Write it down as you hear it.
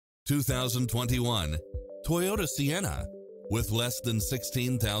2021 Toyota Sienna. With less than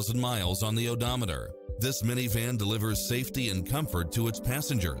 16,000 miles on the odometer, this minivan delivers safety and comfort to its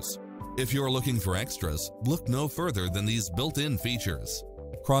passengers. If you're looking for extras, look no further than these built-in features: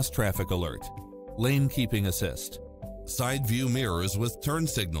 cross-traffic alert, lane keeping assist, side view mirrors with turn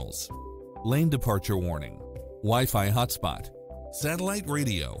signals, lane departure warning, Wi-Fi hotspot, satellite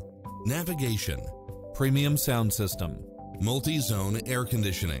radio, navigation, premium sound system, multi-zone air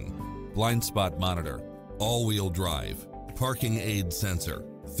conditioning, blind spot monitor, all-wheel drive, parking aid sensor,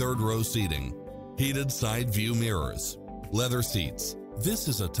 third-row seating, heated side view mirrors, leather seats. This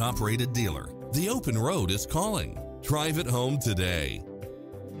is a top-rated dealer. The open road is calling. Drive it home today.